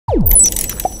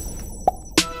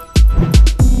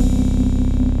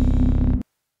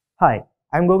Hi,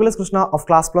 I am Krishna of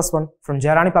Class +1 from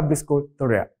Rani Public School,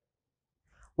 Thodupuzha.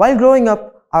 While growing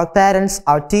up, our parents,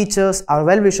 our teachers, our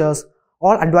well-wishers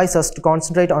all advise us to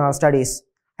concentrate on our studies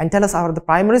and tell us the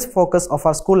primary focus of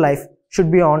our school life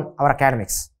should be on our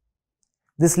academics.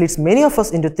 This leads many of us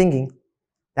into thinking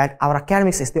that our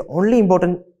academics is the only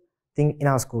important thing in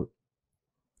our school.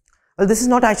 Well, this is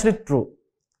not actually true.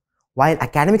 While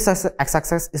academic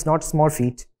success is not a small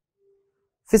feat,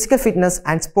 physical fitness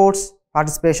and sports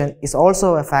participation is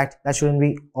also a fact that shouldn't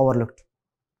be overlooked.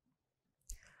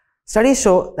 Studies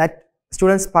show that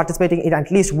students participating in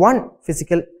at least one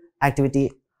physical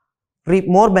activity reap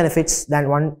more benefits than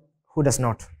one who does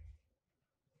not.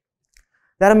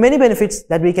 There are many benefits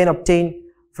that we can obtain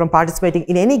from participating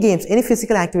in any games, any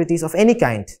physical activities of any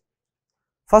kind.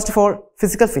 First of all,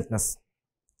 physical fitness.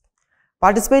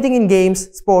 Participating in games,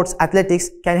 sports, athletics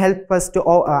can help us to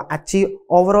achieve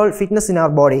overall fitness in our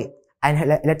body and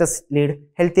let us lead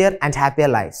healthier and happier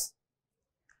lives.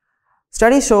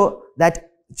 Studies show that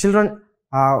children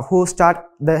who start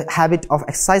the habit of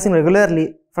exercising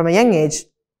regularly from a young age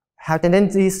have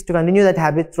tendencies to continue that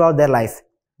habit throughout their life.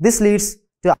 This leads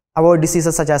to avoid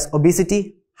diseases such as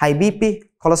obesity, high BP,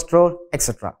 cholesterol,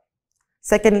 etc.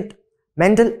 Second,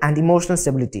 mental and emotional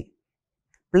stability.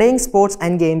 Playing sports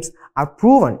and games are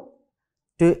proven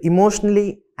to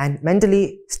emotionally and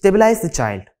mentally stabilize the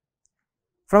child.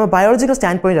 From a biological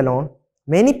standpoint alone,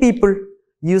 many people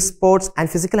use sports and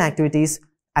physical activities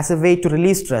as a way to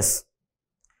release stress.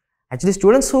 Actually,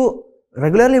 students who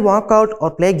regularly work out or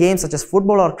play games such as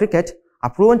football or cricket are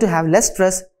proven to have less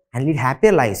stress and lead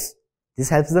happier lives. This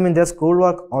helps them in their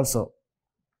schoolwork also.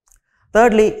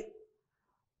 Thirdly,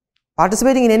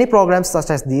 participating in any programs such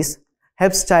as these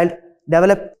helps child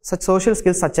develop such social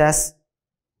skills such as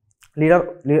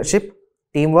leadership,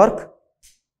 teamwork,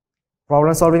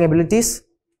 problem-solving abilities,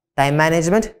 time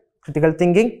management, critical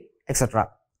thinking, etc.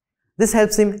 This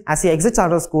helps him as he exits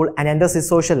out of school and enters his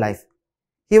social life.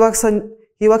 He works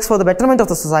for the betterment of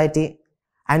the society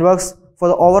and works for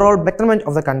the overall betterment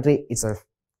of the country itself.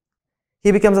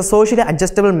 He becomes a socially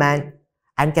adjustable man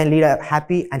and can lead a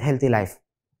happy and healthy life.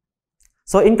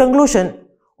 So in conclusion,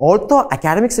 although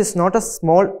academics is not a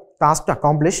small task to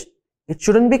accomplish, it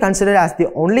shouldn't be considered as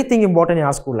the only thing important in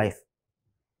our school life.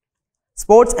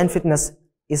 Sports and fitness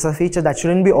is a feature that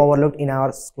shouldn't be overlooked in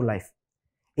our school life.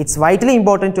 It's vitally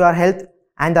important to our health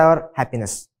and our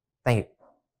happiness. Thank you.